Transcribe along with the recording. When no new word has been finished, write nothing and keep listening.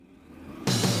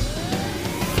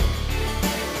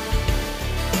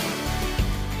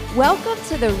Welcome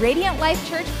to the Radiant Life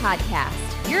Church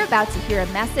podcast. You're about to hear a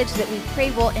message that we pray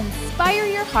will inspire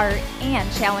your heart and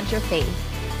challenge your faith.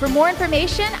 For more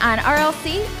information on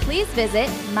RLC, please visit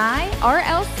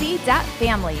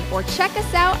myrlc.family or check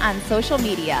us out on social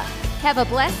media. Have a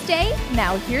blessed day.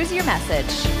 Now here's your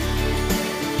message.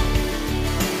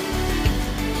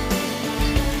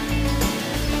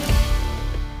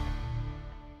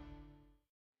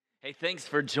 Hey, thanks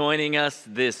for joining us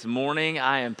this morning.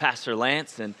 I am Pastor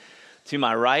Lance, and to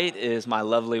my right is my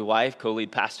lovely wife,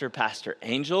 co-lead pastor, Pastor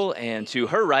Angel, and to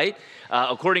her right,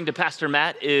 according to Pastor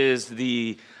Matt, is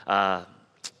the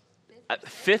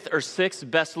fifth or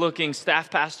sixth best-looking staff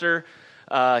pastor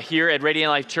here at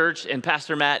Radiant Life Church, and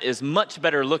Pastor Matt is much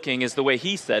better looking, is the way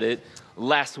he said it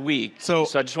last week. So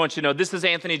I just want you to know, this is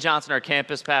Anthony Johnson, our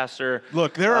campus pastor.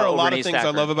 Look, there are a lot of things I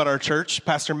love about our church.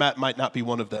 Pastor Matt might not be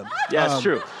one of them. Yeah, it's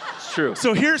true. It's true.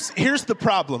 So here's the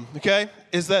problem, okay,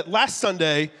 is that last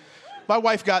Sunday, my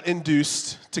wife got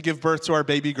induced to give birth to our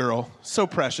baby girl. So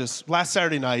precious. Last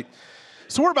Saturday night.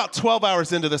 So we're about 12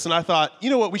 hours into this, and I thought, you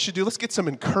know what we should do? Let's get some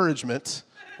encouragement.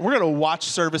 We're going to watch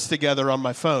service together on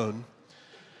my phone.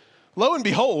 Lo and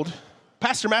behold,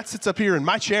 Pastor Matt sits up here in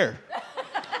my chair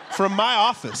from my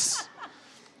office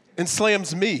and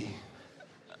slams me.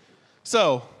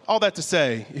 So, all that to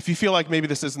say, if you feel like maybe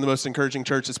this isn't the most encouraging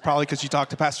church, it's probably because you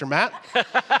talked to Pastor Matt.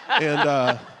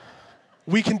 And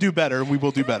we can do better. We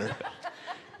will do better.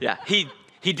 Yeah, he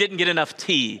didn't get enough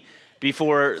tea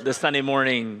before the Sunday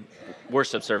morning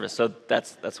worship service, so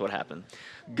that's what happened.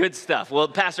 Good stuff. Well,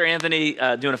 Pastor Anthony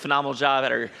doing a phenomenal job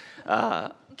at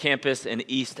our campus in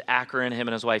East Akron, him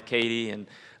and his wife Katie. And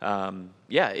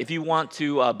if you want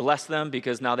to bless them,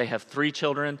 because now they have 3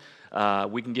 children,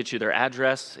 we can get you their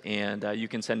address, and you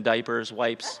can send diapers,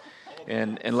 wipes,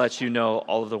 and let you know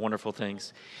all of the wonderful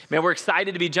things. Man, we're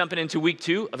excited to be jumping into week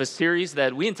 2 of a series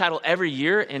that we entitle every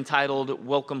year, entitled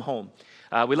Welcome Home.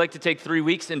 We like to take 3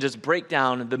 weeks and just break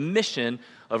down the mission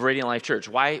of Radiant Life Church.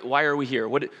 Why are we here?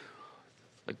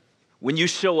 When you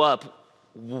show up,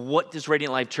 what does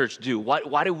Radiant Life Church do?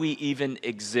 Why do we even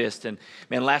exist? And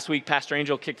man, last week, Pastor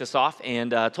Angel kicked us off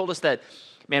and told us that,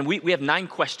 man, we have 9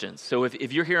 questions. So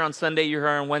if you're here on Sunday, you're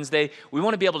here on Wednesday, we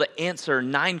want to be able to answer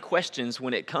 9 questions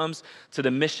when it comes to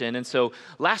the mission. And so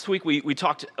last week, we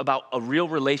talked about a real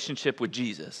relationship with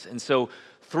Jesus. And so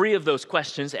 3 of those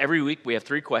questions, every week we have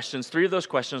 3 questions. 3 of those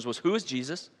questions was, who is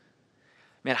Jesus?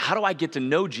 Man, how do I get to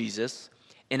know Jesus?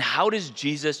 And how does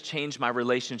Jesus change my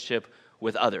relationship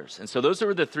with others? And so those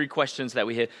are the 3 questions that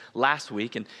we hit last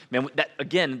week. And man,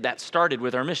 that started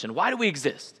with our mission. Why do we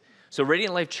exist? So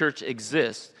Radiant Life Church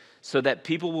exists so that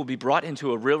people will be brought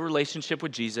into a real relationship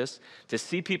with Jesus, to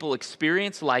see people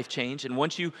experience life change. And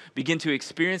once you begin to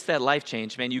experience that life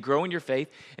change, man, you grow in your faith.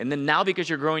 And then now, because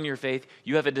you're growing in your faith,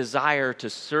 you have a desire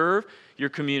to serve your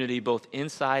community both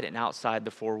inside and outside the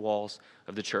 4 walls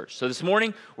of the church. So this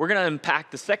morning, we're going to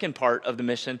unpack the second part of the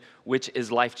mission, which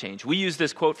is life change. We use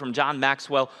this quote from John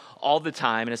Maxwell all the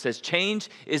time, and it says, change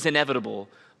is inevitable,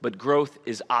 but growth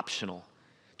is optional.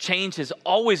 Change is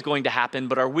always going to happen,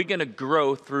 but are we going to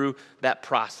grow through that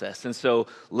process? And so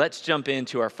let's jump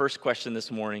into our first question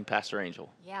this morning, Pastor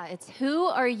Angel. Yeah, it's who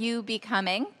are you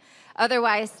becoming?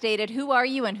 Otherwise stated, who are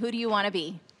you and who do you want to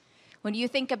be? When you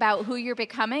think about who you're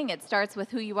becoming, it starts with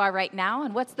who you are right now,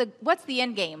 and what's the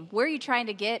end game? Where are you trying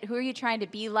to get? Who are you trying to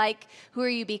be like? Who are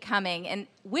you becoming? And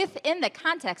within the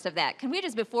context of that, can we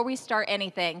just, before we start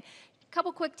anything,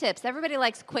 couple quick tips. Everybody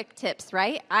likes quick tips,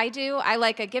 right? I do. I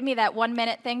like give me that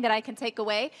 1-minute thing that I can take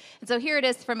away. And so here it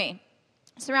is for me.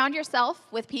 Surround yourself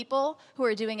with people who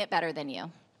are doing it better than you.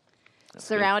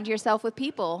 Surround yourself with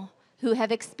people who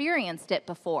have experienced it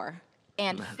before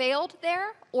and failed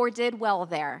there or did well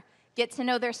there. Get to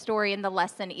know their story and the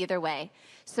lesson either way.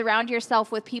 Surround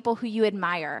yourself with people who you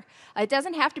admire. It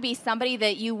doesn't have to be somebody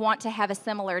that you want to have a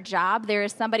similar job. There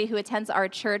is somebody who attends our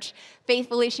church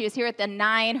faithfully. She was here at the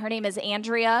 9. Her name is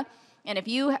Andrea. And if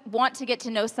you want to get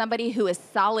to know somebody who is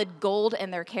solid gold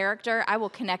in their character, I will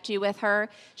connect you with her.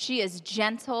 She is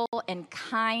gentle and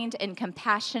kind and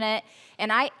compassionate.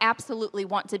 And I absolutely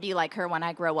want to be like her when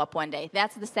I grow up one day.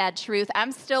 That's the sad truth.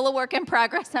 I'm still a work in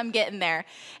progress. I'm getting there.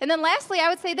 And then lastly, I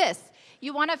would say this.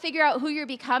 You want to figure out who you're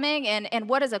becoming and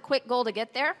what is a quick goal to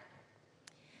get there?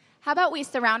 How about we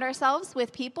surround ourselves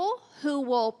with people who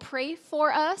will pray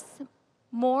for us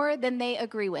more than they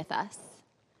agree with us?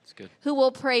 That's good. Who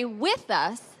will pray with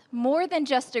us more than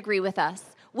just agree with us.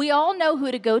 We all know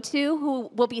who to go to,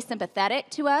 who will be sympathetic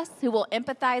to us, who will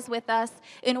empathize with us,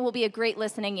 and will be a great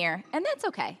listening ear. And that's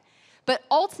okay. But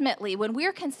ultimately, when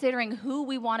we're considering who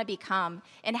we want to become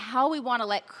and how we want to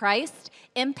let Christ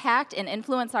impact and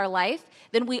influence our life,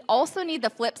 then we also need the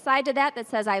flip side to that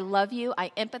says, I love you,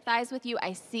 I empathize with you,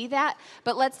 I see that,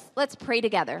 but let's pray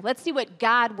together. Let's see what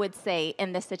God would say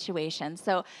in this situation.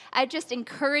 So I just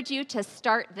encourage you to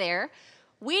start there.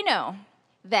 We know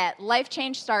that life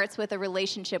change starts with a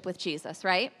relationship with Jesus,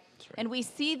 right? And we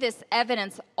see this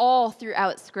evidence all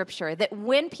throughout Scripture, that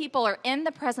when people are in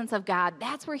the presence of God,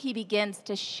 that's where he begins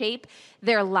to shape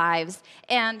their lives.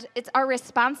 And it's our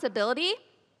responsibility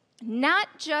not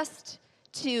just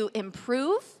to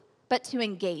improve, but to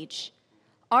engage.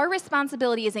 Our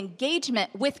responsibility is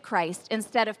engagement with Christ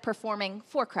instead of performing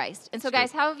for Christ. And so,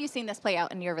 guys, how have you seen this play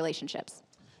out in your relationships?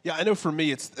 Yeah, I know for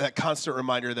me, it's that constant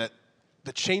reminder that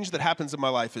the change that happens in my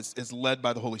life is led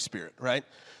by the Holy Spirit, right?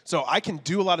 So I can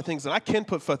do a lot of things, and I can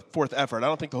put forth effort. I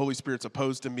don't think the Holy Spirit's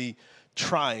opposed to me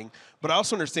trying, but I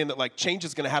also understand that, like, change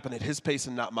is going to happen at his pace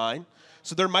and not mine.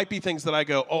 So there might be things that I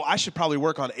go, oh, I should probably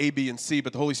work on A, B, and C,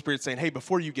 but the Holy Spirit's saying, hey,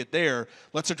 before you get there,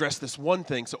 let's address this one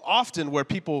thing. So often where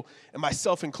people, and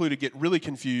myself included, get really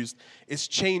confused is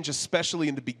change, especially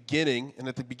in the beginning, and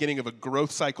at the beginning of a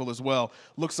growth cycle as well,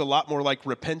 looks a lot more like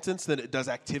repentance than it does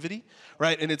activity,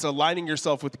 right? And it's aligning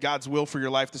yourself with God's will for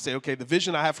your life to say, okay, the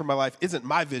vision I have for my life isn't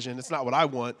my vision, it's not what I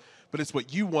want, but it's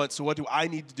what you want, so what do I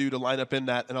need to do to line up in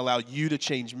that and allow you to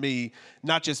change me,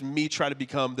 not just me try to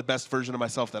become the best version of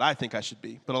myself that I think I should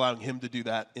be, but allowing him to do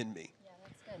that in me. Yeah,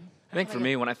 that's good. I think for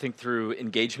me, when I think through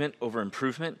engagement over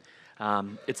improvement,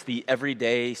 it's the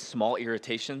everyday small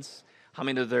irritations. How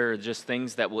many of there are just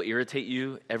things that will irritate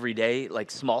you every day, like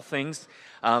small things?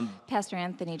 Pastor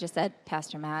Anthony just said,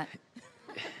 Pastor Matt.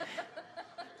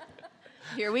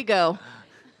 Here we go.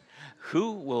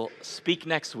 Who will speak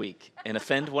next week and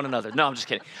offend one another? No, I'm just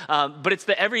kidding. But it's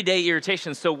the everyday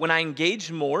irritation. So when I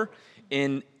engage more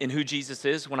in who Jesus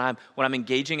is, when I'm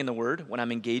engaging in the Word, when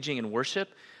I'm engaging in worship,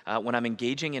 when I'm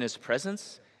engaging in His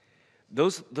presence,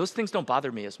 those things don't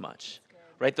bother me as much,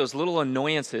 right? Those little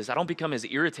annoyances, I don't become as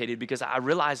irritated because I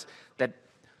realize that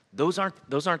those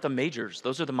aren't the majors.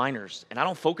 Those are the minors. And I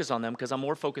don't focus on them because I'm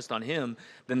more focused on Him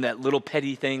than that little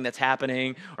petty thing that's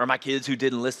happening or my kids who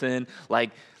didn't listen.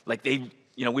 Like they,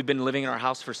 we've been living in our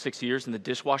house for 6 years and the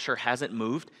dishwasher hasn't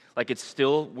moved. Like it's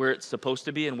still where it's supposed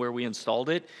to be and where we installed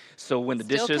it. So when the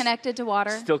dishes... Still connected to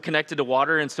water. Still connected to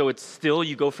water. And so it's still,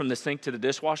 you go from the sink to the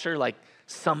dishwasher, like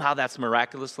somehow that's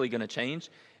miraculously going to change.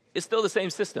 It's still the same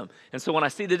system. And so when I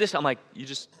see the dish, I'm like, you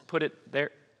just put it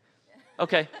there?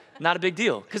 Okay, not a big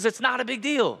deal. Because it's not a big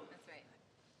deal. That's right.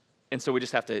 And so we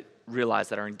just have to realize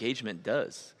that our engagement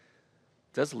does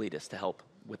lead us to help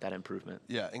with that improvement.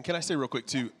 Yeah, and can I say real quick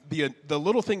too, the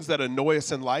little things that annoy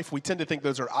us in life, we tend to think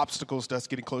those are obstacles to us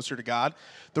getting closer to God.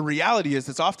 The reality is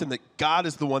it's often that God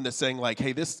is the one that's saying like,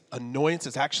 hey, this annoyance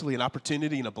is actually an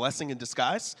opportunity and a blessing in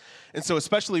disguise. And so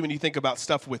especially when you think about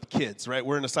stuff with kids, right?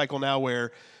 We're in a cycle now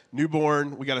where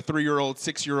newborn, we got a 3-year-old,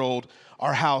 6-year-old,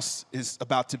 our house is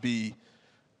about to be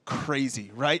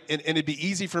crazy, right? And it'd be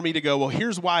easy for me to go, well,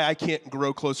 here's why I can't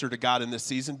grow closer to God in this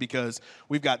season, because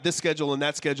we've got this schedule and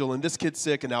that schedule and this kid's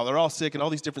sick and now they're all sick and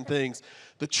all these different things.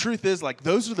 The truth is, like,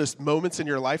 those are the moments in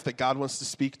your life that God wants to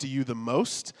speak to you the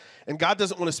most. And God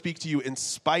doesn't want to speak to you in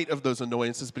spite of those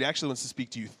annoyances, but he actually wants to speak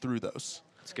to you through those.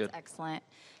 That's good. That's excellent.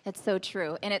 It's so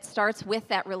true. And it starts with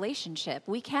that relationship.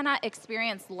 We cannot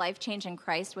experience life change in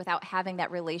Christ without having that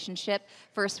relationship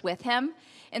first with him.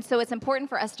 And so it's important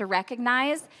for us to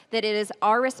recognize that it is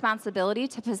our responsibility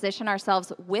to position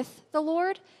ourselves with the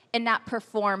Lord and not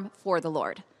perform for the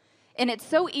Lord. And it's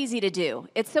so easy to do.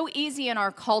 It's so easy in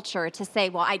our culture to say,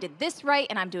 well, I did this right,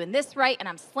 and I'm doing this right, and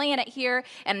I'm slaying it here,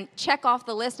 and check off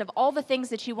the list of all the things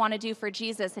that you want to do for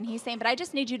Jesus. And he's saying, but I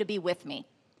just need you to be with me.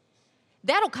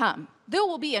 That'll come. There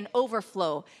will be an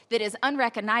overflow that is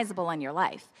unrecognizable in your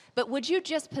life. But would you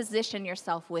just position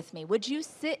yourself with me? Would you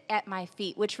sit at my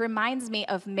feet? Which reminds me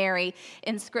of Mary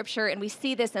in Scripture, and we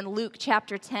see this in Luke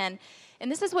chapter 10.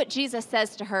 And this is what Jesus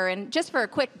says to her. And just for a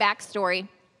quick backstory,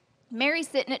 Mary's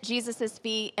sitting at Jesus'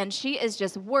 feet, and she is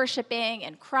just worshiping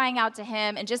and crying out to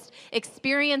him and just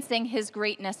experiencing his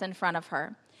greatness in front of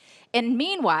her. And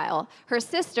meanwhile, her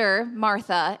sister,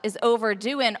 Martha, is over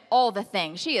doing all the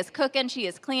things. She is cooking, she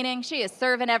is cleaning, she is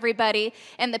serving everybody,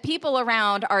 and the people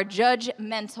around are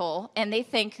judgmental, and they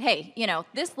think, hey,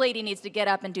 this lady needs to get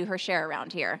up and do her share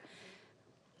around here.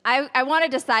 I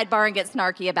wanted to sidebar and get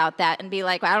snarky about that and be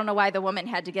like, well, I don't know why the woman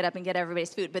had to get up and get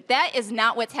everybody's food, but that is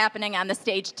not what's happening on the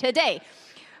stage today.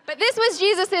 But this was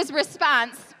Jesus'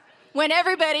 response when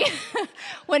everybody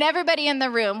in the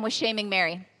room was shaming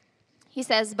Mary. He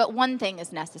says, but one thing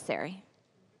is necessary.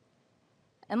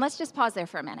 And let's just pause there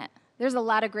for a minute. There's a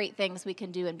lot of great things we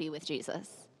can do and be with Jesus.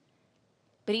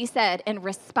 But he said, in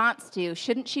response to,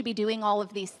 shouldn't she be doing all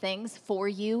of these things for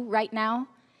you right now?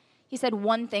 He said,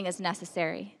 one thing is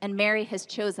necessary, and Mary has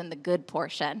chosen the good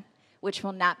portion, which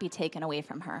will not be taken away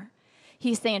from her.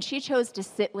 He's saying she chose to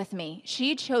sit with me.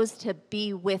 She chose to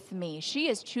be with me. She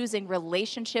is choosing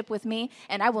relationship with me,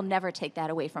 and I will never take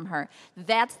that away from her.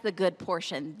 That's the good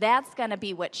portion. That's going to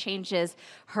be what changes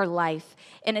her life.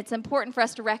 And it's important for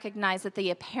us to recognize that the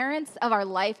appearance of our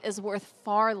life is worth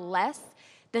far less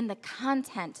than the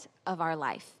content of our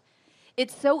life.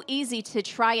 It's so easy to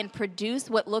try and produce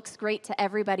what looks great to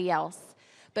everybody else.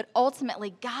 But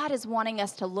ultimately, God is wanting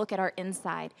us to look at our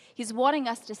inside. He's wanting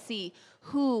us to see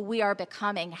who we are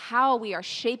becoming, how we are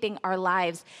shaping our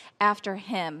lives after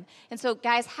him. And so,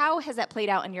 guys, how has that played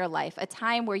out in your life? A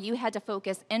time where you had to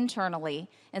focus internally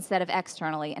instead of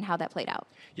externally, and how that played out?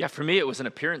 Yeah, for me, it was an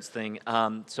appearance thing.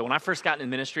 So when I first got in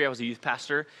ministry, I was a youth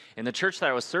pastor. In the church that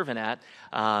I was serving at,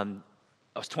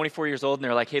 I was 24 years old, and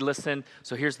they're like, hey, listen,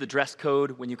 so here's the dress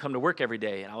code when you come to work every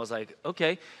day. And I was like,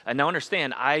 okay. And now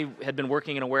understand, I had been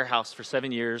working in a warehouse for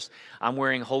 7 years. I'm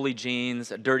wearing Holy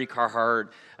jeans, a dirty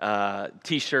Carhartt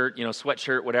T-shirt,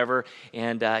 sweatshirt, whatever.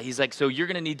 And he's like, so you're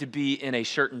going to need to be in a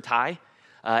shirt and tie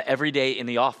every day in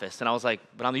the office. And I was like,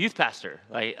 but I'm the youth pastor.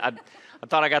 Like, I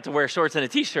thought I got to wear shorts and a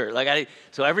T-shirt.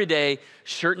 So every day,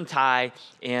 shirt and tie.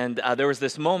 And there was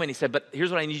this moment, he said, but here's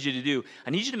what I need you to do.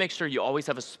 I need you to make sure you always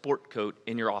have a sport coat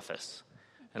in your office.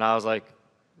 And I was like,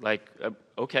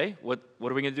 okay, what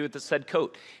are we going to do with this said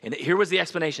coat? And here was the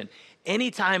explanation.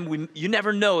 Anytime you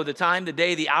never know the time, the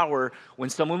day, the hour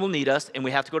when someone will need us and we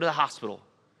have to go to the hospital.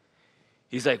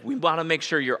 He's like, we want to make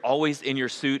sure you're always in your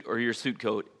suit or your suit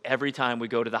coat every time we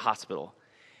go to the hospital.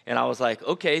 And I was like,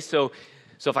 okay, so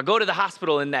if I go to the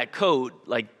hospital in that coat,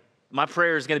 my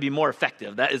prayer is going to be more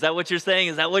effective. Is that what you're saying?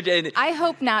 Is that what? I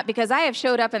hope not, because I have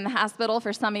showed up in the hospital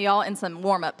for some of y'all in some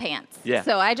warm-up pants. Yeah.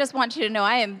 So I just want you to know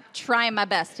I am trying my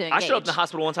best to engage. I showed up in the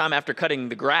hospital one time after cutting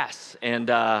the grass, and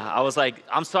I was like,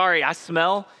 I'm sorry, I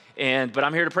smell, but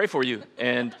I'm here to pray for you.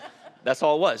 And that's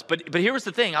all it was. But here was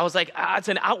the thing. I was like, it's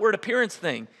an outward appearance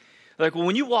thing.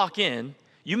 When you walk in,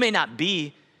 you may not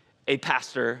be a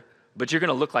pastor, but you're going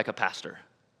to look like a pastor.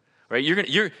 Right?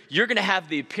 You're gonna have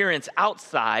the appearance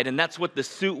outside, and that's what the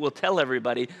suit will tell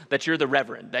everybody, that you're the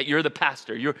reverend, that you're the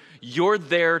pastor. You're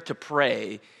there to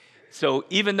pray. So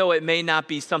even though it may not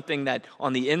be something that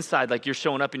on the inside, like you're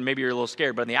showing up and maybe you're a little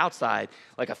scared, but on the outside,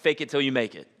 like a fake it till you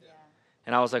make it. Yeah.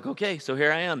 And I was like, okay, so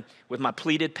here I am with my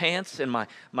pleated pants and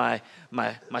my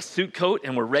suit coat,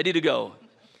 and we're ready to go.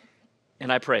 And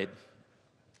I prayed,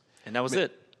 and that was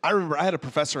it. I remember I had a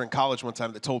professor in college one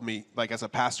time that told me, as a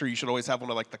pastor, you should always have one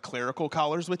of the clerical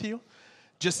collars with you,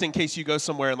 just in case you go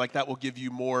somewhere and that will give you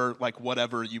more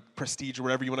whatever prestige or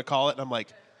whatever you want to call it. And I'm like,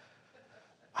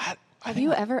 have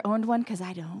you ever owned one? Because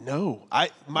I don't. No,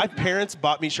 my parents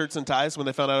bought me shirts and ties when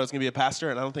they found out I was going to be a pastor,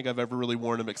 and I don't think I've ever really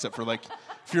worn them except for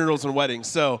funerals and weddings.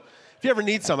 So if you ever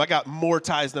need some, I got more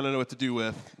ties than I know what to do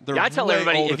with. I tell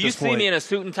everybody, if you see me in a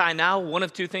suit and tie now, one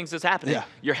of two things is happening. Yeah.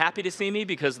 You're happy to see me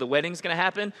because the wedding's going to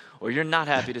happen, or you're not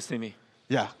happy to see me.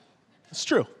 Yeah, it's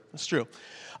true. It's true.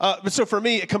 But so for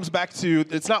me, it comes back to,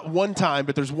 it's not one time,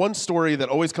 but there's one story that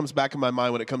always comes back in my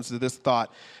mind when it comes to this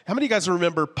thought. How many of you guys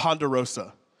remember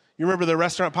Ponderosa? You remember the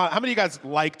restaurant? How many of you guys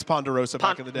liked Ponderosa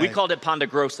back in the day? We called it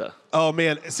Pondegrosa. Oh,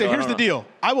 man. So here's the deal.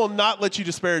 I will not let you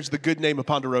disparage the good name of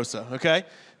Ponderosa, okay?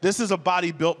 This is a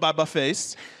body built by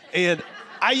buffets, and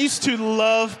I used to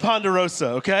love Ponderosa,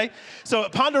 okay? So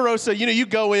at Ponderosa, you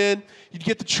go in, you'd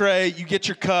get the tray, you get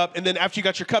your cup, and then after you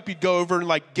got your cup, you'd go over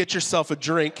and get yourself a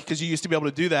drink, because you used to be able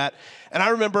to do that. And I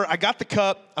remember I got the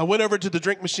cup, I went over to the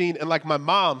drink machine, and my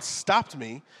mom stopped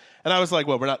me, and I was like,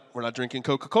 well, we're not drinking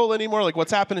Coca-Cola anymore.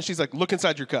 What's happening? She's like, look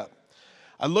inside your cup.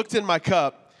 I looked in my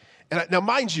cup, and now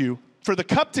mind you, for the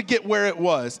cup to get where it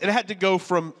was, it had to go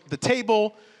from the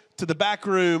table to the back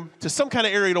room to some kind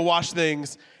of area to wash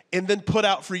things, and then put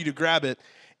out for you to grab it.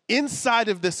 Inside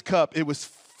of this cup, it was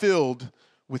filled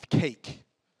with cake,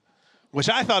 which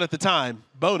I thought at the time,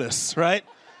 bonus, right?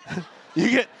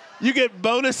 you get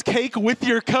bonus cake with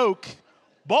your Coke,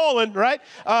 ballin', right?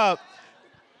 But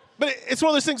it's one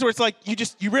of those things where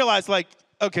it's you realize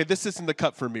okay, this isn't the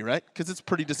cup for me, right? Because it's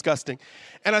pretty disgusting.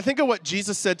 And I think of what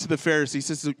Jesus said to the Pharisees.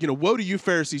 He says, woe to you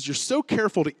Pharisees, you're so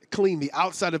careful to clean the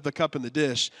outside of the cup and the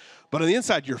dish, but on the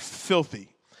inside you're filthy.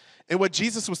 And what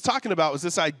Jesus was talking about was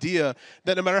this idea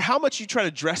that no matter how much you try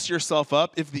to dress yourself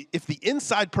up, if the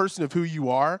inside person of who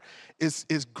you are is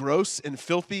gross and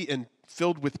filthy and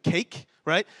filled with cake,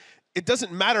 right? It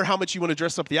doesn't matter how much you want to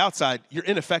dress up the outside, you're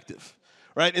ineffective.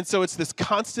 right? And so it's this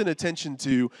constant attention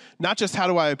to not just how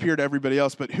do I appear to everybody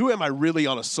else, but who am I really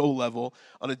on a soul level,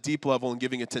 on a deep level, and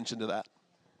giving attention to that.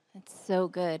 That's so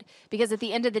good. Because at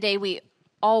the end of the day, we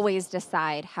always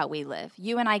decide how we live.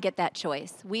 You and I get that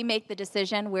choice. We make the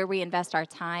decision where we invest our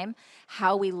time,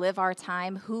 how we live our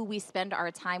time, who we spend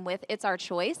our time with. It's our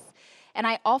choice. And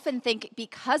I often think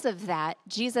because of that,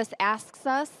 Jesus asks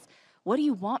us, what do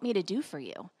you want me to do for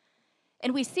you?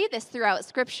 And we see this throughout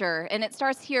Scripture, and it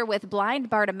starts here with blind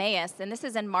Bartimaeus, and this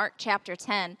is in Mark chapter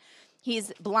 10.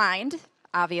 He's blind,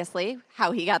 obviously,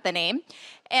 how he got the name,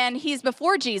 and he's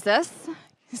before Jesus.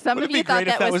 Some Would of it be you thought great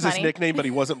if that was funny. his nickname, but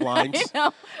he wasn't blind? I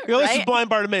know, You know, this is right? blind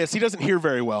Bartimaeus. He doesn't hear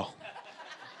very well.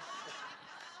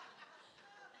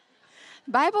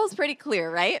 Bible's pretty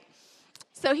clear, right?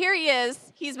 So here he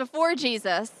is. He's before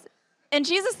Jesus, and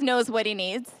Jesus knows what he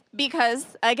needs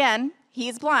because, again,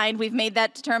 he's blind. We've made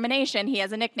that determination. He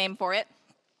has a nickname for it.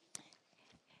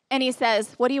 And he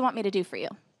says, what do you want me to do for you?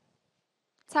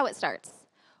 That's how it starts.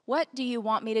 What do you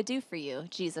want me to do for you?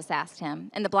 Jesus asked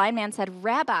him. And the blind man said,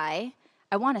 Rabbi,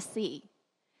 I want to see.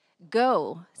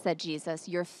 Go, said Jesus,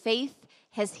 your faith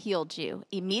has healed you.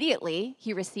 Immediately,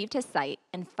 he received his sight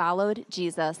and followed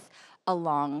Jesus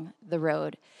along the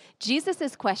road.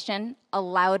 Jesus' question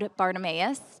allowed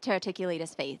Bartimaeus to articulate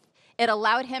his faith. It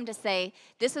allowed him to say,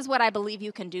 this is what I believe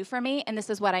you can do for me, and this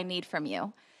is what I need from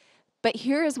you. But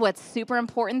here is what's super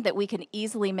important that we can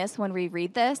easily miss when we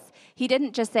read this. He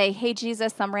didn't just say, hey,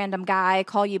 Jesus, some random guy,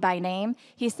 call you by name.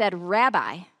 He said,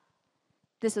 Rabbi,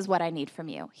 this is what I need from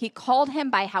you. He called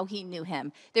him by how he knew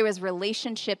him. There was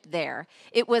relationship there.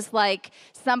 It was like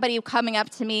somebody coming up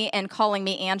to me and calling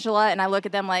me Angela, and I look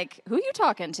at them like, who are you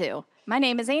talking to? My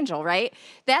name is Angel, right?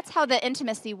 That's how the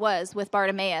intimacy was with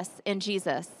Bartimaeus and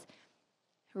Jesus.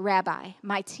 Rabbi,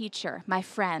 my teacher, my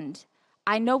friend,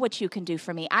 I know what you can do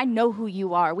for me. I know who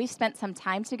you are. We've spent some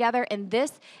time together, and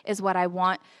this is what I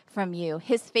want from you.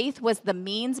 His faith was the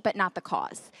means, but not the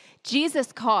cause.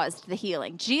 Jesus caused the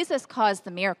healing. Jesus caused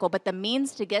the miracle, but the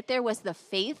means to get there was the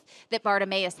faith that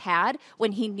Bartimaeus had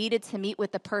when he needed to meet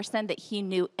with the person that he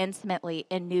knew intimately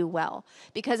and knew well.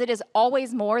 Because it is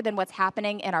always more than what's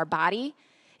happening in our body.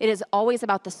 It is always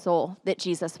about the soul that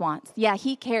Jesus wants. Yeah,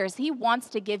 he cares. He wants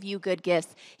to give you good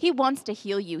gifts. He wants to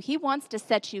heal you. He wants to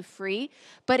set you free,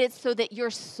 but it's so that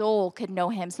your soul could know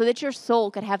him, so that your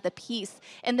soul could have the peace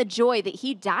and the joy that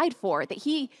he died for, that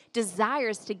he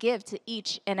desires to give to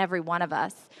each and every one of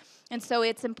us. And so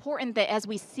it's important that as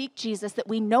we seek Jesus, that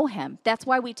we know him. That's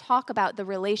why we talk about the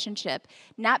relationship,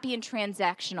 not being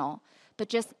transactional, but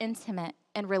just intimate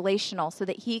and relational so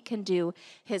that he can do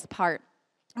his part.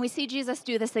 We see Jesus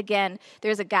do this again.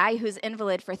 There's a guy who's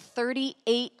invalid for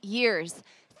 38 years.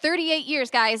 38 years,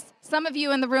 guys. Some of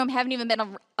you in the room haven't even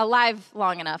been alive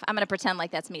long enough. I'm going to pretend like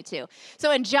that's me too.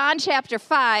 So in John chapter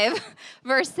 5,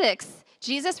 verse 6,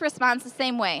 Jesus responds the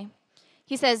same way.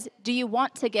 He says, do you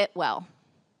want to get well?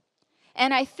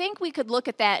 And I think we could look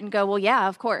at that and go, well, yeah,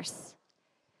 of course.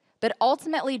 But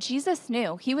ultimately, Jesus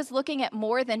knew. He was looking at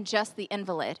more than just the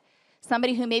invalid.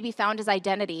 Somebody who maybe found his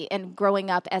identity in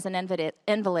growing up as an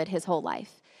invalid his whole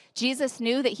life. Jesus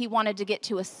knew that he wanted to get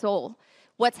to a soul,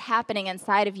 what's happening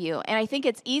inside of you. And I think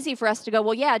it's easy for us to go,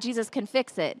 well, yeah, Jesus can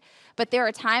fix it. But there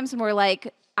are times when we're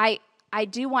like, I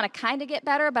do want to kind of get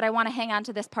better, but I want to hang on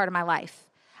to this part of my life.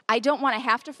 I don't want to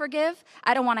have to forgive.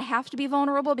 I don't want to have to be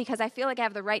vulnerable because I feel like I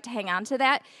have the right to hang on to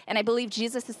that. And I believe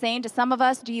Jesus is saying to some of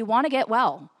us, do you want to get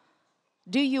well?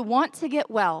 Do you want to get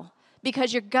well?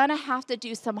 Because you're going to have to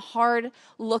do some hard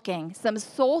looking, some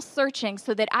soul searching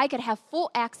so that I could have full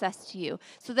access to you,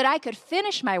 so that I could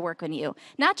finish my work on you.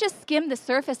 Not just skim the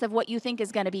surface of what you think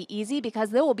is going to be easy, because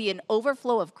there will be an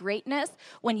overflow of greatness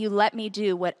when you let me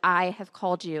do what I have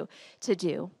called you to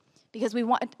do. Because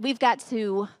we've got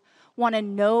to want to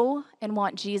know and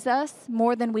want Jesus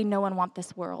more than we know and want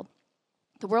this world.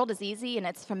 The world is easy and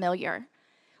it's familiar.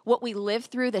 What we live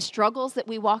through, the struggles that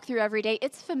we walk through every day,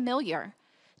 it's familiar.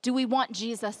 Do we want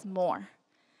Jesus more?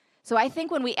 So I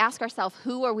think when we ask ourselves,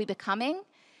 who are we becoming?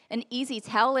 An easy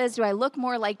tell is, do I look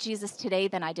more like Jesus today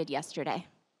than I did yesterday?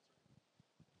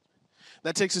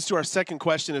 That takes us to our second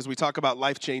question as we talk about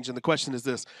life change. And the question is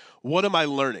this: what am I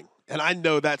learning? And I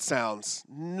know that sounds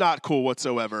not cool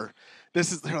whatsoever.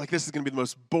 They're like, this is going to be the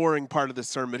most boring part of this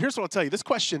sermon. Here's what I'll tell you. This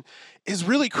question is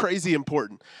really crazy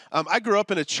important. I grew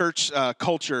up in a church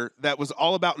culture that was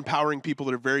all about empowering people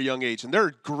at a very young age. And there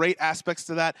are great aspects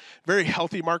to that, very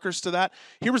healthy markers to that.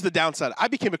 Here was the downside. I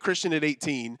became a Christian at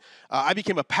 18. I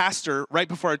became a pastor right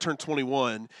before I turned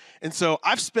 21. And so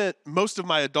I've spent most of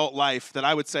my adult life that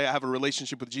I would say I have a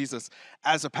relationship with Jesus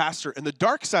as a pastor. And the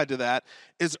dark side to that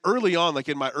is early on, like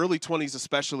in my early 20s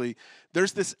especially,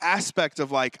 there's this aspect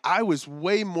of like, I was was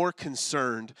way more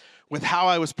concerned with how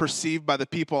I was perceived by the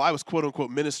people I was quote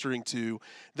unquote ministering to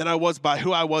than I was by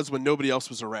who I was when nobody else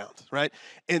was around, right?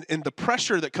 And the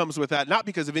pressure that comes with that, not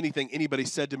because of anything anybody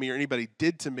said to me or anybody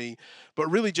did to me, but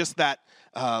really just that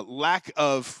lack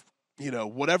of,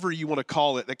 whatever you want to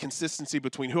call it, that consistency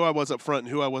between who I was up front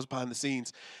and who I was behind the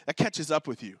scenes, that catches up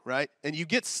with you, right? And you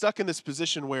get stuck in this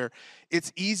position where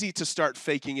it's easy to start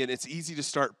faking it. It's easy to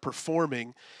start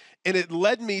performing. And it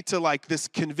led me to like this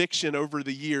conviction over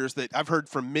the years that I've heard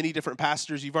from many different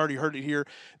pastors. You've already heard it here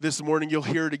this morning. You'll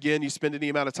hear it again. You spend any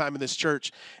amount of time in this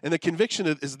church. And the conviction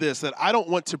is this, that I don't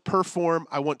want to perform.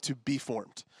 I want to be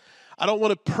formed. I don't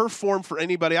want to perform for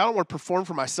anybody. I don't want to perform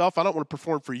for myself. I don't want to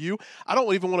perform for you. I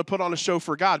don't even want to put on a show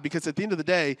for God, because at the end of the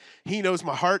day, he knows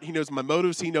my heart. He knows my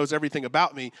motives. He knows everything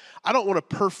about me. I don't want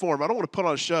to perform. I don't want to put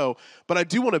on a show, but I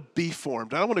do want to be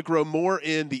formed. I want to grow more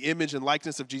in the image and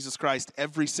likeness of Jesus Christ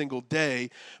every single day.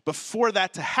 But for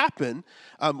that to happen,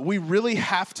 we really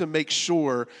have to make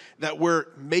sure that we're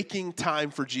making time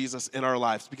for Jesus in our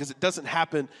lives, because it doesn't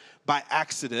happen by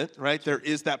accident, right? There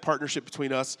is that partnership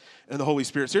between us and the Holy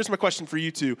Spirit. So here's my question for you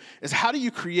two, is how do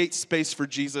you create space for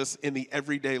Jesus in the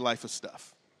everyday life of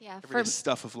stuff? Yeah, everyday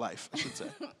stuff of life, I should say.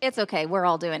 It's okay. We're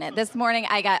all doing it. This morning,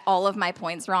 I got all of my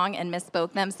points wrong and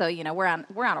misspoke them. So, we're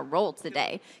on a roll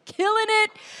today. Killing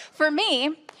it. For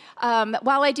me,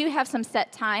 while I do have some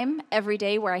set time every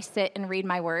day where I sit and read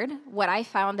my word, what I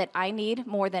found that I need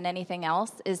more than anything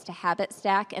else is to habit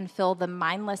stack and fill the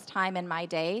mindless time in my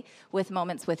day with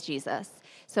moments with Jesus.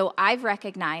 So I've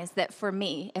recognized that for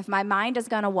me, if my mind is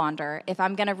going to wander, if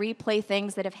I'm going to replay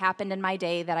things that have happened in my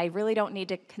day that I really don't need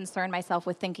to concern myself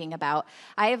with thinking about,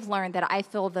 I have learned that I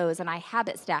fill those and I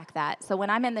habit stack that. So when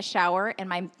I'm in the shower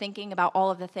and I'm thinking about all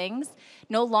of the things,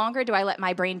 no longer do I let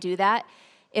my brain do that.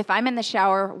 If I'm in the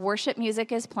shower, worship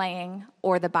music is playing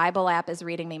or the Bible app is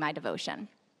reading me my devotion.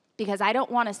 Because I don't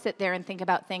want to sit there and think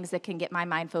about things that can get my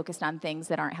mind focused on things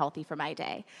that aren't healthy for my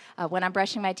day. When I'm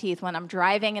brushing my teeth, when I'm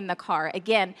driving in the car,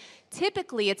 again,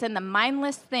 typically it's in the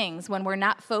mindless things when we're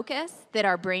not focused that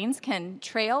our brains can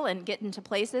trail and get into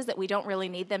places that we don't really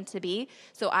need them to be.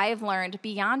 So I have learned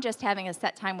beyond just having a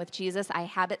set time with Jesus, I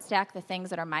habit stack the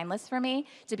things that are mindless for me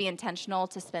to be intentional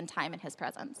to spend time in his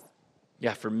presence.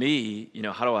 Yeah, for me,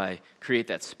 how do I create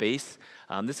that space?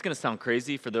 This is going to sound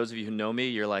crazy. For those of you who know me,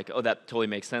 you're like, oh, that totally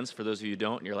makes sense. For those of you who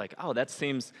don't, you're like, oh, that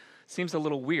seems a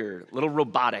little weird, a little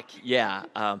robotic. Yeah,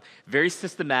 very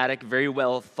systematic, very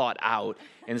well thought out.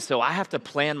 And so I have to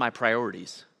plan my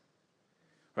priorities,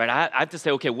 right? I have to say,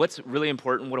 okay, what's really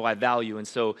important? What do I value? And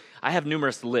so I have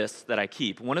numerous lists that I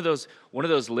keep. One of those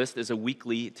lists is a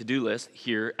weekly to-do list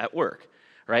here at work,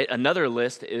 right? Another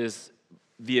list is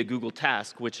via Google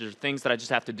Task, which are things that I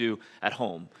just have to do at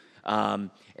home.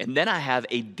 And then I have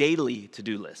a daily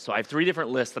to-do list. So I have 3 different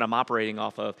lists that I'm operating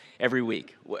off of every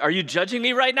week. Are you judging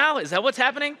me right now? Is that what's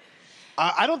happening?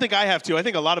 I don't think I have to. I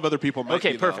think a lot of other people might.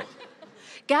 Okay, perfect.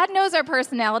 God knows our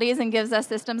personalities and gives us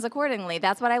systems accordingly.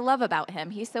 That's what I love about him.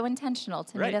 He's so intentional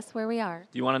to meet us where we are.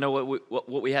 Do you want to know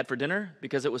what we had for dinner?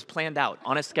 Because it was planned out,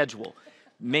 on a schedule,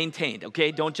 maintained,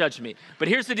 okay? Don't judge me. But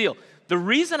here's the deal. The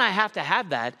reason I have to have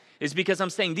that is because I'm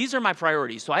saying these are my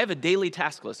priorities. So I have a daily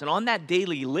task list. And on that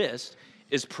daily list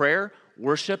is prayer,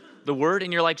 worship, the word.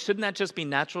 And you're like, shouldn't that just be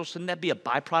natural? Shouldn't that be a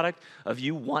byproduct of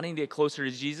you wanting to get closer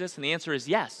to Jesus? And the answer is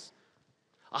yes,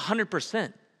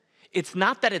 100%. It's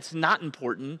not that it's not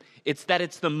important. It's that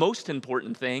it's the most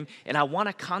important thing. And I want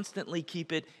to constantly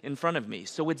keep it in front of me.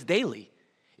 So it's daily.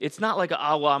 It's not like,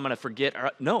 oh, well, I'm going to forget.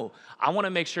 No, I want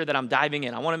to make sure that I'm diving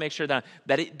in. I want to make sure that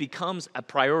it becomes a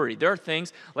priority. There are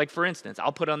things, like for instance,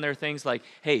 I'll put on there things like,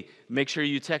 hey, make sure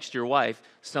you text your wife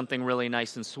something really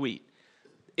nice and sweet.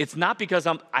 It's not because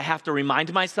I have to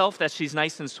remind myself that she's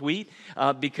nice and sweet,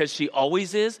 because she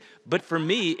always is. But for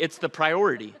me, it's the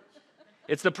priority.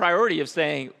 It's the priority of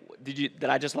saying, did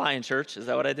I just lie in church? Is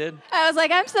that what I did? I was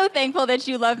like, I'm so thankful that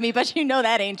you love me, but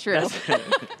that ain't true.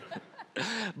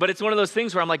 But it's one of those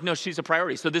things where I'm like, no, she's a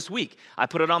priority. So this week, I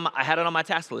had it on my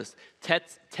task list.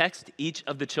 Text each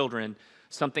of the children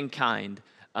something kind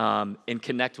and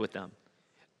connect with them.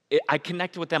 I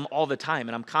connect with them all the time,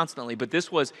 and I'm constantly, but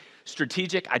this was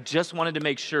strategic. I just wanted to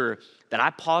make sure that I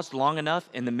paused long enough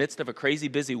in the midst of a crazy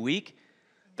busy week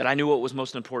that I knew what was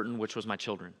most important, which was my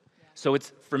children. So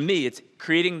for me, it's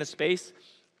creating the space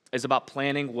is about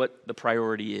planning what the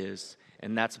priority is,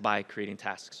 and that's by creating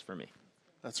tasks for me.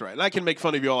 That's right. And I can make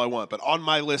fun of you all I want, but on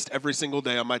my list every single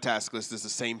day on my task list is the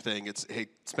same thing. It's, hey,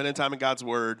 spending time in God's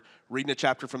word, reading a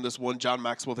chapter from this one John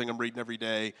Maxwell thing I'm reading every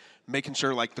day, making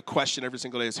sure like the question every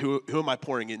single day is who am I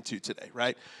pouring into today,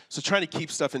 right? So trying to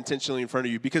keep stuff intentionally in front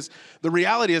of you, because the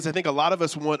reality is I think a lot of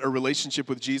us want a relationship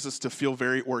with Jesus to feel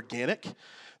very organic.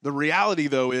 The reality,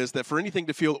 though, is that for anything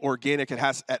to feel organic, it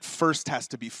has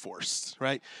to be forced,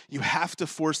 right? You have to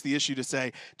force the issue to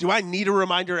say, do I need a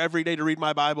reminder every day to read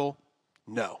my Bible?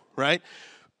 No, right?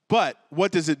 But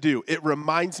what does it do? It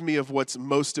reminds me of what's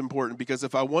most important, because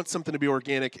if I want something to be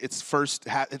organic, it first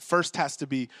has to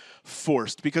be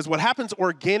forced. Because what happens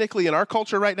organically in our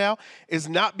culture right now is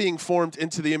not being formed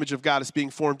into the image of God, it's being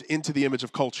formed into the image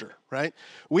of culture, right?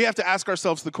 We have to ask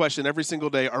ourselves the question every single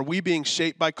day, are we being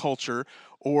shaped by culture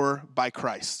or by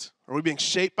Christ? Are we being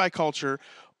shaped by culture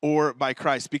or by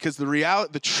Christ? Because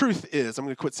the truth is, I'm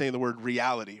going to quit saying the word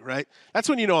reality, right? That's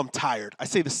when you know I'm tired. I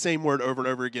say the same word over and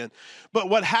over again. But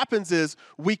what happens is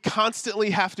we constantly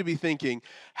have to be thinking,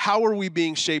 how are we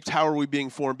being shaped? How are we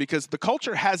being formed? Because the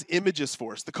culture has images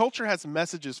for us. The culture has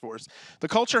messages for us. The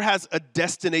culture has a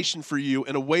destination for you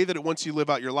in a way that it wants you to live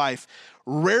out your life.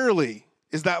 Rarely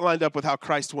is that lined up with how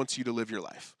Christ wants you to live your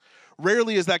life.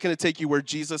 Rarely is that going to take you where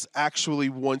Jesus actually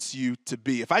wants you to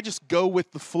be. If I just go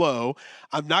with the flow,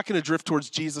 I'm not going to drift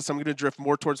towards Jesus. I'm going to drift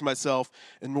more towards myself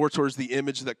and more towards the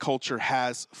image that culture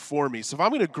has for me. So if I'm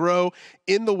going to grow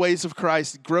in the ways of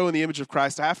Christ, grow in the image of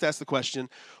Christ, I have to ask the question,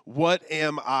 what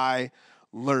am I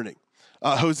learning?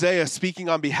 Hosea, speaking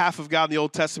on behalf of God in the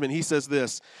Old Testament, he says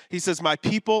this. He says, my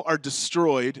people are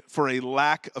destroyed for a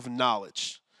lack of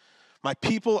knowledge. My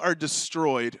people are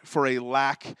destroyed for a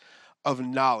lack of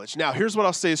knowledge. Now, here's what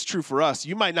I'll say is true for us.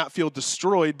 You might not feel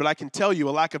destroyed, but I can tell you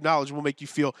a lack of knowledge will make you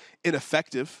feel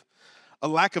ineffective. A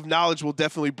lack of knowledge will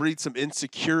definitely breed some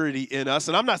insecurity in us.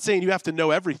 And I'm not saying you have to know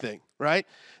everything, right?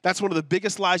 That's one of the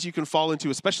biggest lies you can fall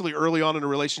into, especially early on in a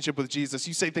relationship with Jesus.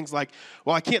 You say things like,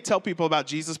 well, I can't tell people about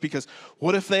Jesus because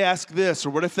what if they ask this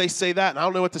or what if they say that and I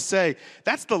don't know what to say?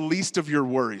 That's the least of your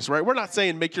worries, right? We're not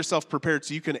saying make yourself prepared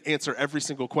so you can answer every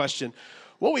single question.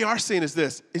 What we are saying is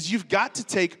this, is you've got to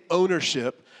take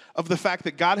ownership of the fact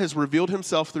that God has revealed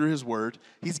himself through his word.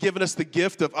 He's given us the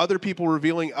gift of other people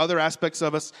revealing other aspects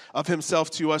of us, of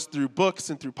himself to us through books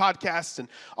and through podcasts and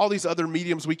all these other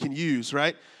mediums we can use,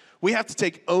 right? We have to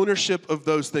take ownership of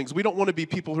those things. We don't want to be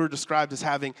people who are described as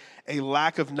having a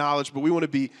lack of knowledge, but we want to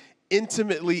be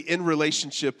intimately in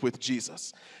relationship with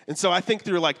Jesus. And so I think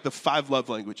through like the 5 love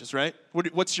languages, right?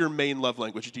 What's your main love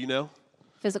language? Do you know?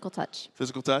 Physical touch.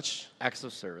 Physical touch? Acts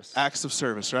of service. Acts of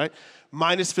service, right?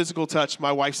 Mine is physical touch.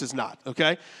 My wife's is not,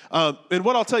 okay? And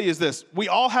what I'll tell you is this. We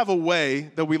all have a way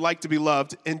that we like to be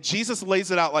loved, and Jesus lays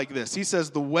it out like this. He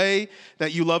says, the way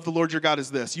that you love the Lord your God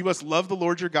is this. You must love the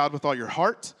Lord your God with all your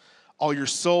heart, all your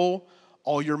soul,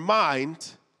 all your mind,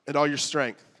 and all your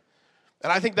strength.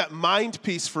 And I think that mind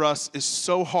piece for us is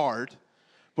so hard,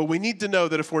 but we need to know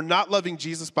that if we're not loving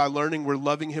Jesus by learning, we're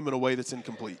loving him in a way that's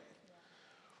incomplete.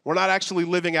 We're not actually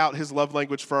living out his love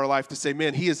language for our life to say,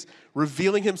 man, he is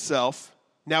revealing himself.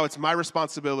 Now it's my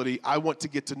responsibility. I want to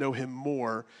get to know him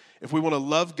more. If we want to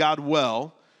love God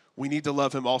well, we need to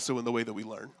love him also in the way that we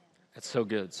learn. That's so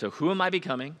good. So who am I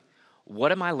becoming?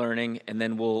 What am I learning? And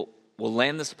then we'll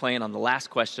land this plane on the last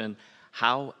question,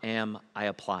 how am I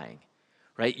applying?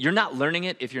 Right? You're not learning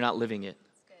it if you're not living it.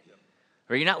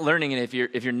 Or you're not learning it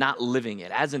if you're not living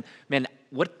it. As in, man,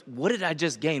 what did I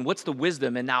just gain? What's the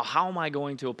wisdom? And now how am I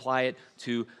going to apply it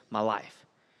to my life?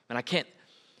 And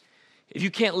if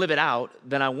you can't live it out,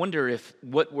 then I wonder if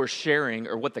what we're sharing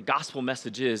or what the gospel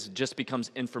message is just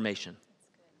becomes information.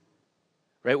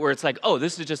 Right? Where it's like, oh,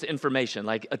 this is just information,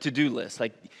 like a to-do list.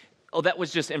 Like, oh, that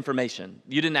was just information.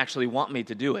 You didn't actually want me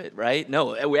to do it, right?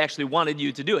 No, we actually wanted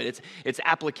you to do it. It's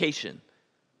application.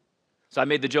 So I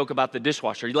made the joke about the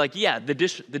dishwasher. You're like, yeah, the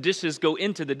dishes go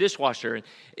into the dishwasher.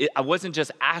 I wasn't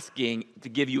just asking to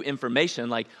give you information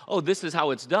like, oh, this is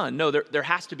how it's done. No, there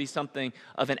has to be something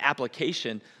of an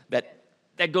application that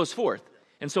goes forth.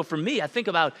 And so for me, I think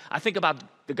about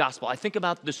the gospel. I think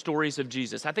about the stories of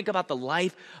Jesus. I think about the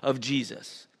life of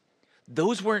Jesus.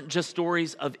 Those weren't just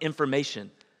stories of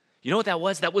information. You know what that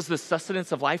was? That was the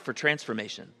sustenance of life for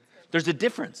transformation. There's a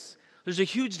difference. There's a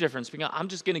huge difference because I'm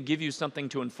just going to give you something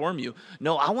to inform you.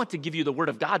 No, I want to give you the word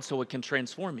of God so it can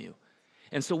transform you.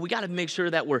 And so we got to make sure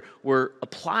that we're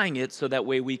applying it so that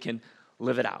way we can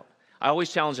live it out. I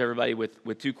always challenge everybody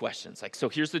with 2 questions. Like, so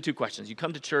here's the 2 questions. You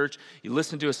come to church, you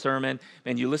listen to a sermon,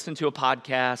 and you listen to a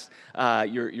podcast,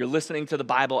 you're listening to the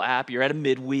Bible app, you're at a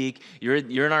midweek, you're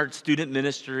in our student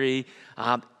ministry.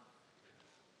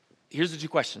 Here's the 2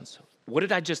 questions. What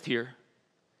did I just hear?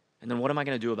 And then what am I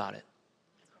going to do about it?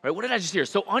 Right? What did I just hear?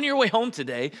 So on your way home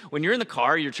today, when you're in the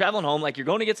car, you're traveling home, like you're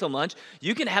going to get some lunch,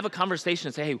 you can have a conversation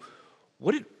and say, hey,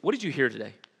 what did you hear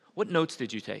today? What notes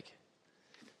did you take?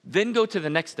 Then go to the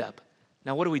next step.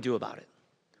 Now, what do we do about it?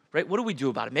 Right? What do we do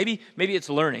about it? Maybe it's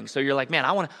learning. So you're like, man,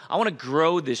 I want to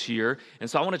grow this year, and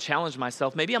so I want to challenge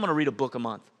myself. Maybe I'm going to read a book a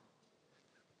month.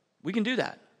 We can do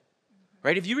that.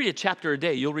 Right? If you read a chapter a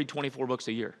day, you'll read 24 books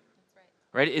a year.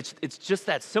 Right? It's just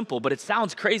that simple, but it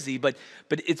sounds crazy, but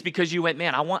it's because you went,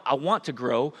 man, I want to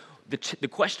grow. The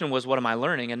question was, what am I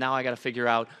learning? And now I got to figure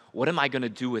out, what am I going to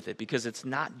do with it? Because it's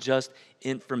not just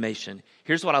information.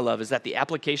 Here's what I love, is that the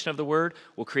application of the word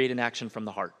will create an action from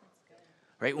the heart.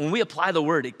 Right? When we apply the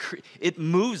word, it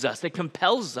moves us. It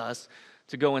compels us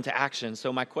to go into action.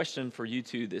 So my question for you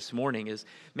two this morning is,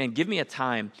 man, give me a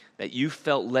time that you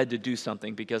felt led to do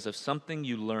something because of something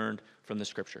you learned from the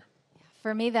scripture.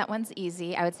 For me, that one's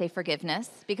easy. I would say forgiveness,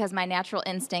 because my natural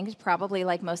instinct, probably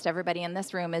like most everybody in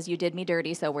this room, is you did me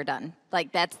dirty, so we're done.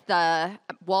 Like, that's the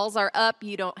walls are up.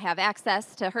 You don't have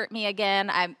access to hurt me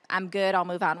again. I'm good. I'll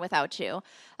move on without you.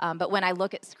 But when I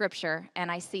look at Scripture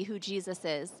and I see who Jesus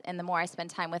is, and the more I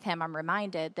spend time with him, I'm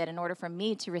reminded that in order for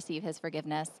me to receive his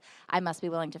forgiveness, I must be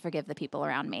willing to forgive the people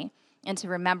around me and to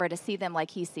remember to see them like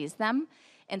he sees them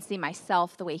and see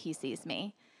myself the way he sees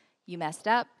me. You messed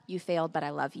up. You failed, but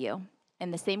I love you.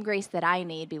 And the same grace that I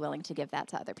need, be willing to give that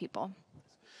to other people.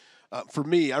 For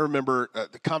me, I remember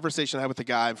the conversation I had with a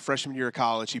guy freshman year of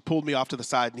college. He pulled me off to the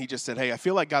side, and he just said, hey, I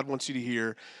feel like God wants you to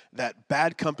hear that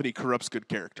bad company corrupts good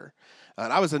character.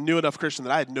 And I was a new enough Christian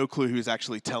that I had no clue he was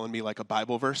actually telling me like a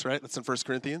Bible verse, right? That's in 1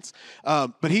 Corinthians.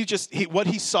 But what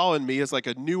he saw in me as like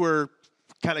a newer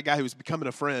kind of guy who was becoming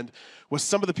a friend was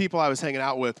some of the people I was hanging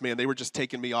out with, man, they were just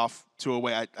taking me off to a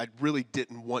way I really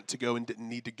didn't want to go and didn't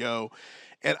need to go.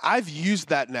 And I've used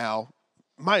that now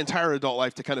my entire adult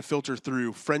life to kind of filter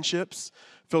through friendships,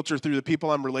 filter through the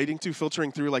people I'm relating to,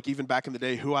 filtering through like even back in the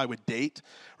day who I would date,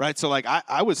 right? So like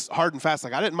I was hard and fast.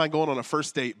 Like I didn't mind going on a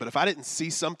first date, but if I didn't see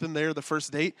something there the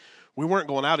first date, we weren't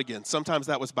going out again. Sometimes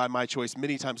that was by my choice.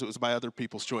 Many times it was by other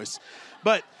people's choice.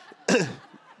 But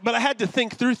but I had to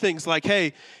think through things like,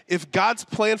 hey, if God's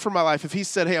plan for my life, if he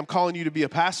said, hey, I'm calling you to be a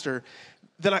pastor,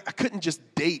 then I couldn't just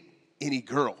date any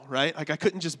girl, right? Like I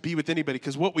couldn't just be with anybody,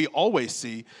 because what we always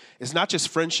see is not just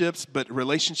friendships, but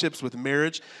relationships with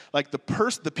marriage. Like the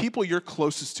people you're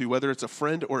closest to, whether it's a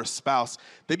friend or a spouse,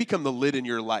 they become the lid in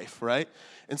your life, right?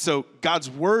 And so God's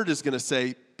word is going to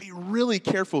say, be really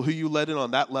careful who you let in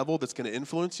on that level that's going to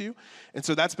influence you. And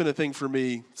so that's been a thing for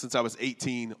me since I was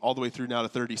 18 all the way through now to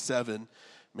 37.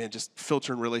 Man, just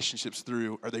filtering relationships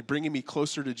through. Are they bringing me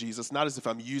closer to Jesus? Not as if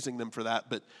I'm using them for that,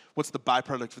 but what's the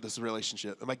byproduct for this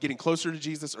relationship? Am I getting closer to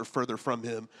Jesus or further from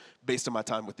him based on my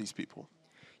time with these people?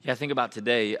 Yeah, think about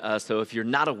today. So if you're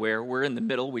not aware, we're in the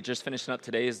middle. We just finished up.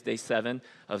 Today is day 7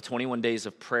 of 21 days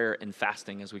of prayer and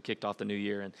fasting as we kicked off the new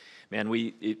year. And man,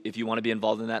 if you want to be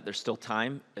involved in that, there's still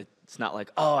time. It's not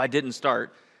like, oh, I didn't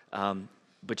start,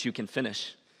 but you can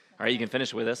finish. All right, you can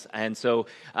finish with us. And so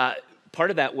part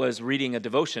of that was reading a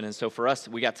devotion. And so for us,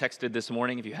 we got texted this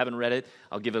morning. If you haven't read it,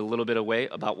 I'll give it a little bit away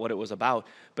about what it was about.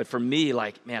 But for me,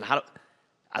 like, man,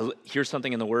 I hear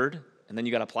something in the word, and then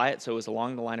you got to apply it. So it was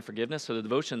along the line of forgiveness. So the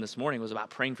devotion this morning was about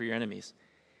praying for your enemies.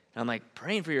 And I'm like,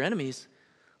 praying for your enemies?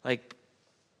 Like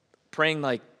praying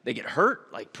like they get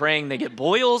hurt? Like praying they get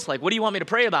boils? Like, what do you want me to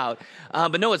pray about?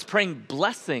 But no, it's praying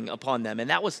blessing upon them. And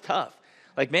that was tough.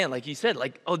 Like, man, like you said,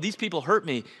 like, oh, these people hurt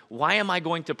me. Why am I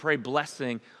going to pray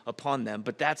blessing upon them?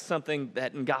 But that's something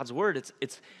that in God's word,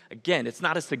 it's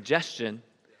not a suggestion.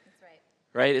 That's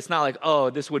right? It's not like,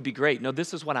 oh, this would be great. No,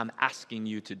 this is what I'm asking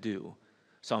you to do.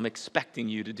 So I'm expecting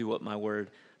you to do what my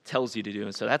word tells you to do.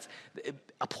 And so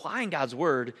applying God's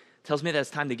word tells me that it's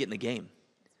time to get in the game.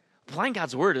 Applying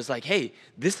God's word is like, hey,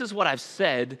 this is what I've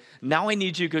said. Now I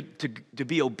need you to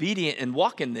be obedient and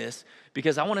walk in this,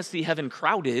 because I want to see heaven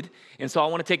crowded, and so I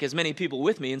want to take as many people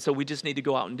with me, and so we just need to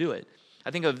go out and do it.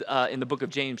 I think of in the book of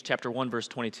James, chapter 1, verse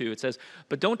 22, it says,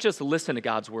 but don't just listen to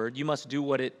God's word. You must do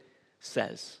what it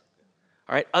says.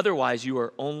 All right? Otherwise, you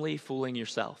are only fooling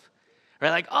yourself. Right?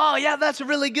 Like, oh, yeah, that's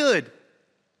really good.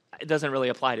 It doesn't really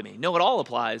apply to me. No, it all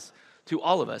applies to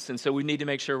all of us. And so we need to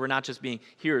make sure we're not just being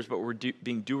hearers, but we're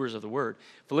being doers of the word.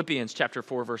 Philippians chapter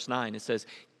 4, verse 9, it says,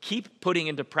 keep putting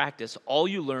into practice all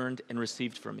you learned and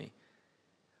received from me.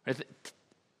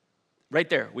 Right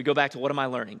there, we go back to what am I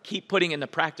learning? Keep putting into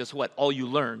practice what? All you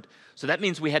learned. So that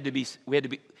means we had to be,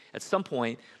 at some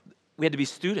point, we had to be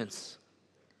students.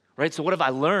 Right? So what have I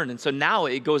learned? And so now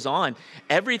it goes on.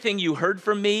 Everything you heard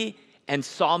from me and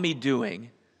saw me doing,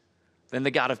 then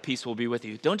the God of peace will be with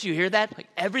you. Don't you hear that? Like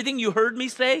everything you heard me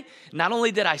say, not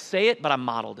only did I say it, but I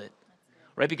modeled it.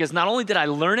 right? Because not only did I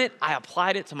learn it, I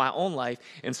applied it to my own life.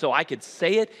 And so I could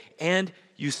say it and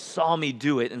you saw me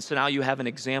do it. And so now you have an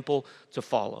example to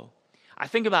follow. I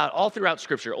think about all throughout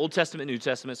Scripture, Old Testament, New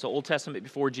Testament, so Old Testament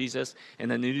before Jesus, and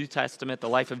then the New Testament, the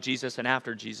life of Jesus and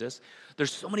after Jesus.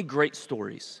 There's so many great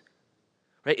stories,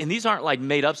 right? And these aren't like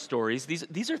made up stories.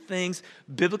 These are things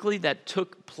biblically that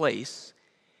took place.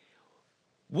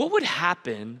 What would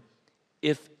happen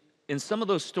if in some of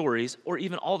those stories, or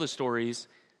even all the stories,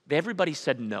 everybody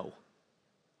said no?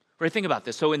 Right, think about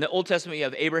this. So in the Old Testament, you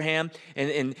have Abraham,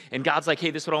 and God's like,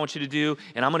 hey, this is what I want you to do,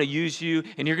 and I'm going to use you,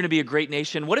 and you're going to be a great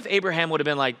nation. What if Abraham would have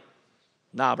been like,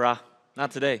 nah, brah,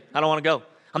 not today. I don't want to go.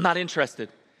 I'm not interested.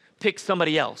 Pick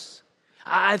somebody else.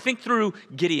 I think through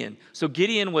Gideon. So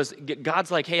Gideon was, God's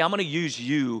like, hey, I'm going to use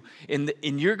you, and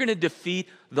you're going to defeat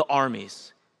the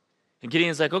armies. And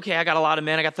Gideon's like, okay, I got a lot of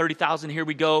men. I got 30,000. Here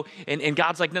we go. And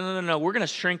God's like, no. We're going to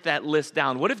shrink that list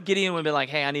down. What if Gideon would have been like,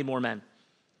 hey, I need more men?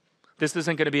 This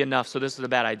isn't going to be enough, so this is a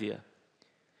bad idea.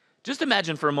 Just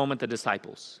imagine for a moment the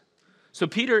disciples. So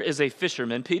Peter is a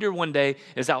fisherman. Peter one day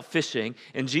is out fishing,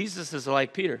 and Jesus is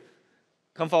like, Peter,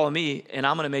 come follow me, and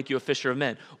I'm going to make you a fisher of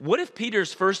men. What if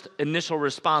Peter's first initial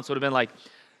response would have been like,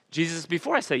 Jesus,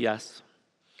 before I say yes,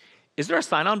 is there a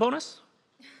sign-on bonus?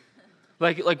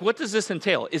 Like what does this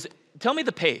entail? Tell me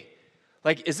the pay.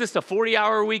 Like, is this a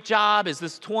 40-hour-a-week job? Is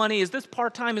this 20? Is this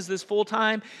part-time? Is this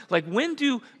full-time? Like, when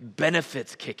do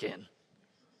benefits kick in?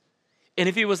 And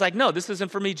if he was like, no, this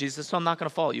isn't for me, Jesus, so I'm not going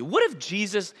to follow you. What if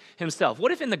Jesus himself,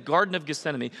 what if in the Garden of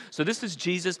Gethsemane, so this is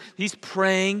Jesus, he's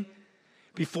praying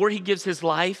before he gives his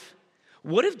life.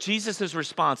 What if Jesus'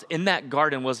 response in that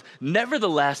garden was,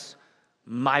 nevertheless,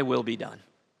 my will be done?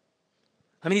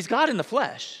 I mean, he's God in the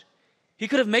flesh. He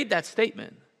could have made that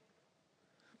statement.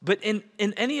 But in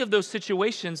any of those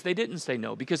situations, they didn't say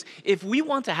no. Because if we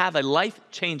want to have a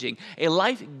life-changing, a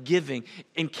life-giving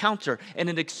encounter and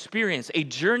an experience, a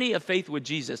journey of faith with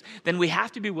Jesus, then we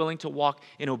have to be willing to walk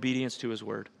in obedience to his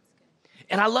word.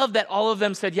 And I love that all of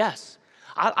them said yes.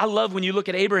 I love when you look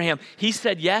at Abraham. He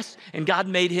said yes, and God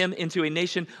made him into a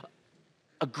nation,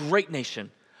 a great nation,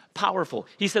 powerful.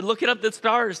 He said, look at the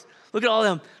stars. Look at all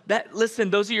of them. Listen,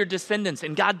 those are your descendants.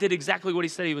 And God did exactly what he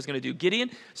said he was going to do.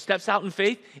 Gideon steps out in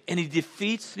faith, and he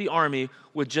defeats the army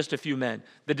with just a few men.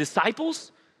 The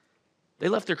disciples, they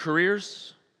left their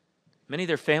careers, many of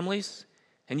their families,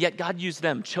 and yet God used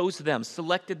them, chose them,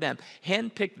 selected them,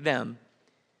 handpicked them,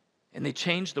 and they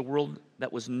changed the world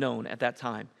that was known at that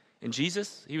time. And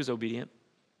Jesus, he was obedient,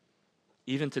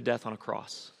 even to death on a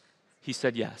cross. He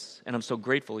said yes, and I'm so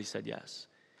grateful he said yes.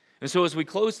 And so as we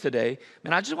close today,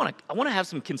 man, I want to have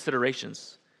some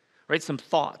considerations, right? Some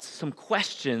thoughts, some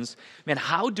questions. Man,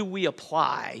 how do we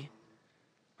apply,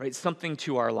 right, something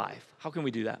to our life? How can we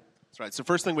do that? That's right. So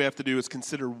first thing we have to do is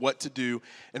consider what to do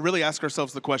and really ask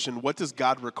ourselves the question, what does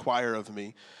God require of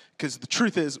me? Because the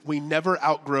truth is, we never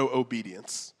outgrow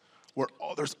obedience.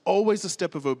 There's always a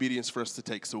step of obedience for us to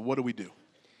take. So what do we do?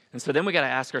 And so then we got to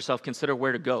ask ourselves, consider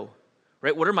where to go.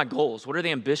 Right? What are my goals? What are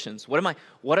the ambitions? What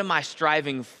am I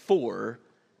striving for?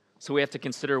 So we have to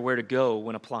consider where to go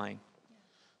when applying.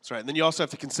 That's right. And then you also have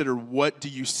to consider, what do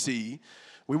you see?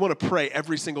 We want to pray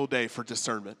every single day for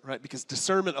discernment, right? Because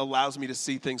discernment allows me to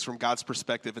see things from God's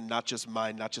perspective and not just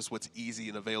mine, not just what's easy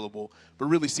and available, but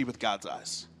really see with God's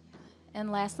eyes.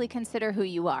 And lastly, consider who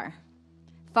you are.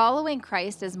 Following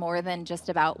Christ is more than just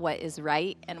about what is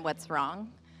right and what's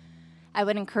wrong. I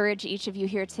would encourage each of you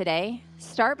here today,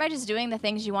 start by just doing the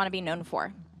things you want to be known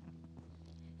for.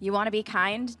 You want to be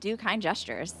kind, do kind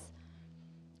gestures.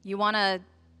 You want to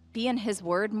be in his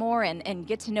word more and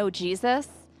get to know Jesus,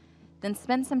 then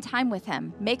spend some time with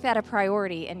him. Make that a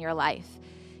priority in your life.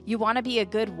 You want to be a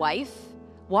good wife?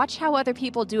 Watch how other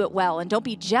people do it well, and don't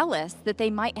be jealous that they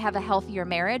might have a healthier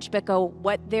marriage, but go,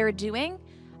 what they're doing,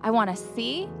 I want to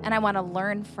see and I want to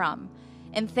learn from.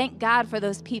 And thank God for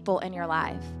those people in your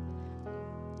life.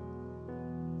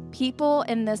 People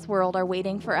in this world are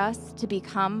waiting for us to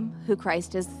become who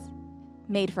Christ is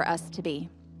made for us to be.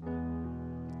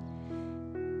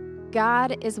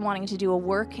 God is wanting to do a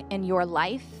work in your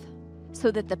life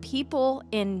so that the people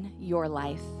in your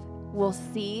life will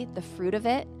see the fruit of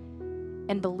it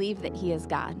and believe that he is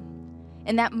God.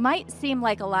 And that might seem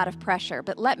like a lot of pressure,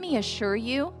 but let me assure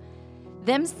you,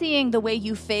 them seeing the way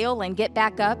you fail and get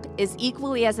back up is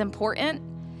equally as important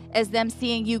as them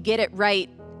seeing you get it right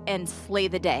and slay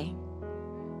the day.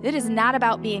 It is not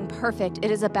about being perfect. It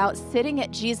is about sitting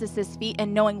at Jesus' feet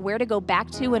and knowing where to go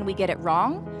back to when we get it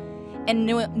wrong and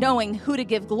knowing who to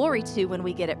give glory to when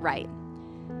we get it right.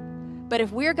 But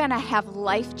if we're going to have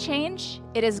life change,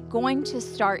 it is going to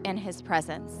start in his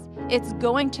presence. It's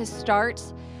going to start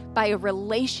by a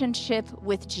relationship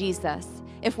with Jesus.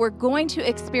 If we're going to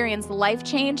experience life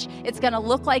change, it's going to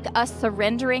look like us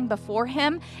surrendering before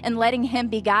Him and letting Him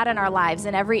be God in our lives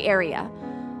in every area.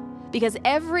 Because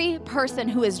every person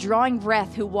who is drawing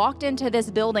breath, who walked into this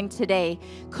building today,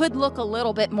 could look a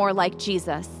little bit more like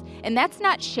Jesus. And that's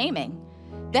not shaming.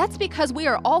 That's because we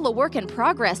are all a work in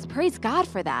progress. Praise God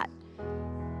for that.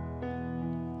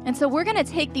 And so we're going to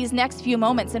take these next few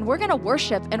moments and we're going to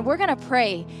worship and we're going to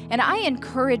pray. And I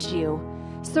encourage you,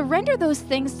 surrender those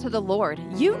things to the Lord.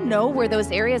 You know where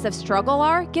those areas of struggle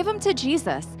are. Give them to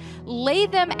Jesus. Lay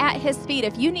them at His feet.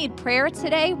 If you need prayer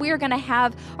today, we are going to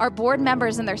have our board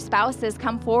members and their spouses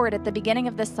come forward at the beginning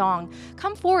of the song.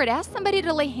 Come forward. Ask somebody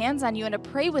to lay hands on you and to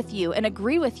pray with you and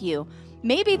agree with you.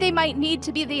 Maybe they might need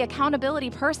to be the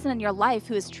accountability person in your life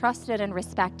who is trusted and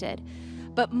respected.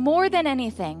 But more than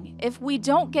anything, if we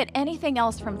don't get anything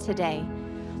else from today,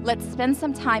 let's spend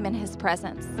some time in His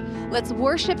presence. Let's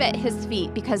worship at His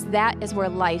feet because that is where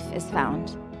life is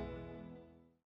found.